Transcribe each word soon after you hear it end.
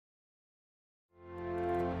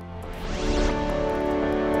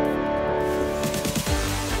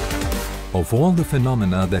Of all the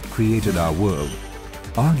phenomena that created our world,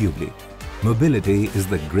 arguably, mobility is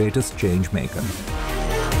the greatest change maker.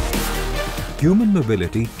 Human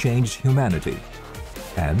mobility changed humanity,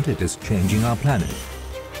 and it is changing our planet.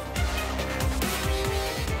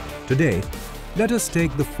 Today, let us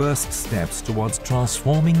take the first steps towards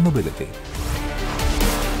transforming mobility.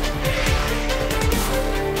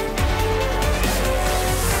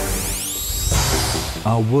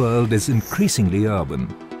 Our world is increasingly urban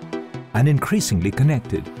and increasingly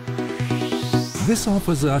connected. This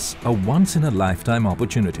offers us a once-in-a-lifetime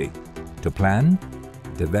opportunity to plan,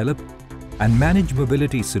 develop, and manage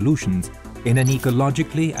mobility solutions in an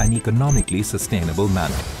ecologically and economically sustainable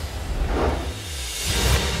manner.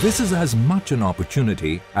 This is as much an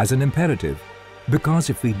opportunity as an imperative, because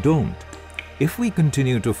if we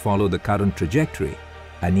continue to follow the current trajectory,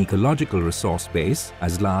 an ecological resource base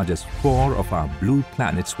as large as 4 of our blue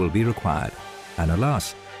planets will be required. And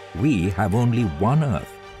alas, we have only one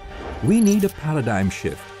Earth. We need a paradigm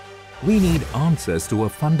shift. We need answers to a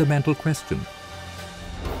fundamental question.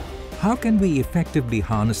 How can we effectively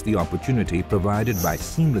harness the opportunity provided by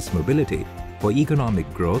seamless mobility for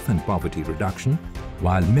economic growth and poverty reduction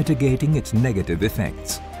while mitigating its negative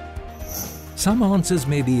effects? Some answers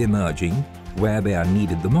may be emerging where they are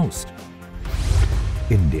needed the most.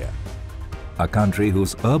 India, a country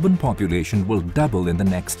whose urban population will double in the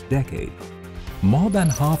next decade, more than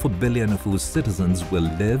 500 million of whose citizens will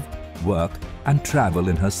live, work and travel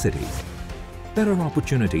in her cities. There are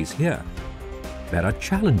opportunities here. There are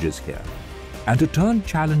challenges here. And to turn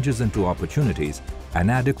challenges into opportunities, an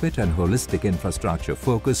adequate and holistic infrastructure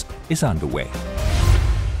focus is underway.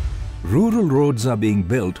 Rural roads are being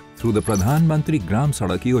built through the Pradhan Mantri Gram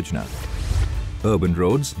Sadak Yojana. Urban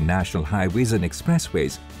roads, national highways and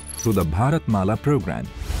expressways through the Bharatmala program.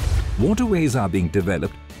 Waterways are being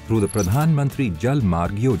developed through the Pradhan Mantri Jal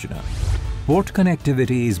Marg Yojana. Port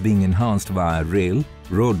connectivity is being enhanced via rail,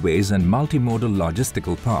 roadways and multimodal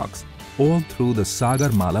logistical parks, all through the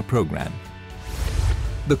Sagarmala program.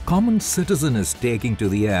 The common citizen is taking to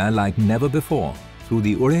the air like never before through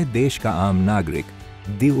the Ude Desh Ka Aam Nagrik,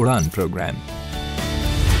 the Udan program.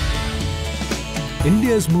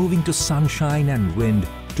 India is moving to sunshine and wind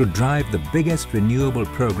to drive the biggest renewable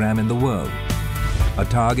program in the world, a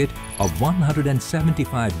target of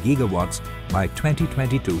 175 gigawatts by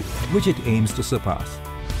 2022, which it aims to surpass.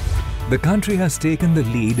 The country has taken the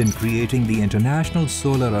lead in creating the International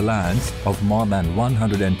Solar Alliance of more than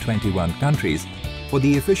 121 countries for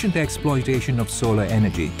the efficient exploitation of solar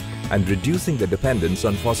energy and reducing the dependence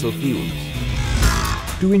on fossil fuels.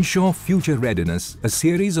 To ensure future readiness, a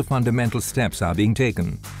series of fundamental steps are being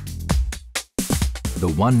taken.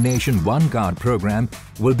 The One Nation, One Card program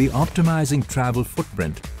will be optimizing travel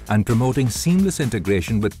footprint and promoting seamless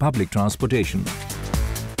integration with public transportation.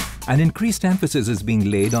 An increased emphasis is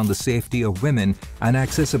being laid on the safety of women and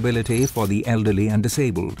accessibility for the elderly and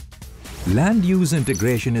disabled. Land use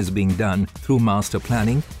integration is being done through master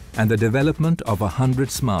planning and the development of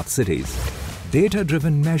 100 smart cities.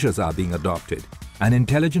 Data-driven measures are being adopted and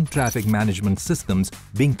intelligent traffic management systems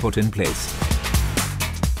being put in place.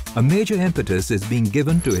 A major impetus is being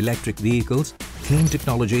given to electric vehicles, clean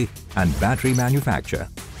technology and battery manufacture.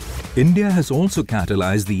 India has also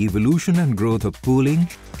catalyzed the evolution and growth of pooling,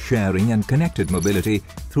 sharing and connected mobility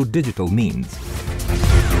through digital means.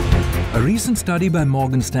 A recent study by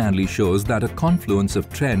Morgan Stanley shows that a confluence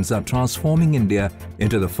of trends are transforming India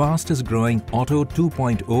into the fastest growing Auto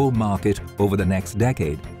 2.0 market over the next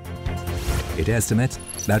decade. It estimates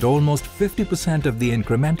that almost 50% of the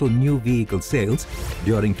incremental new vehicle sales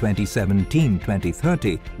during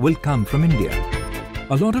 2017-2030 will come from India.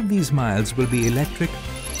 A lot of these miles will be electric,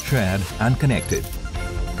 shared and connected.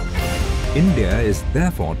 India is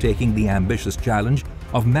therefore taking the ambitious challenge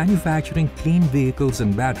of manufacturing clean vehicles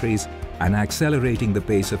and batteries and accelerating the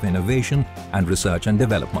pace of innovation and research and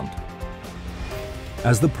development.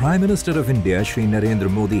 As the Prime Minister of India, Shri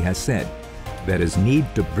Narendra Modi has said, there is need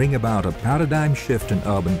to bring about a paradigm shift in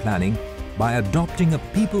urban planning by adopting a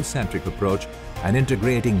people-centric approach and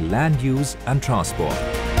integrating land use and transport.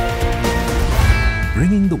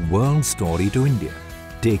 Bringing the world's story to India,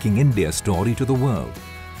 taking India's story to the world,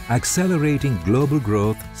 accelerating global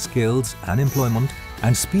growth, skills and employment,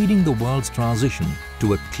 and speeding the world's transition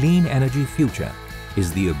to a clean energy future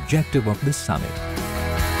is the objective of this summit.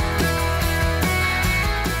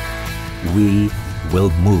 We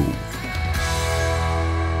will move.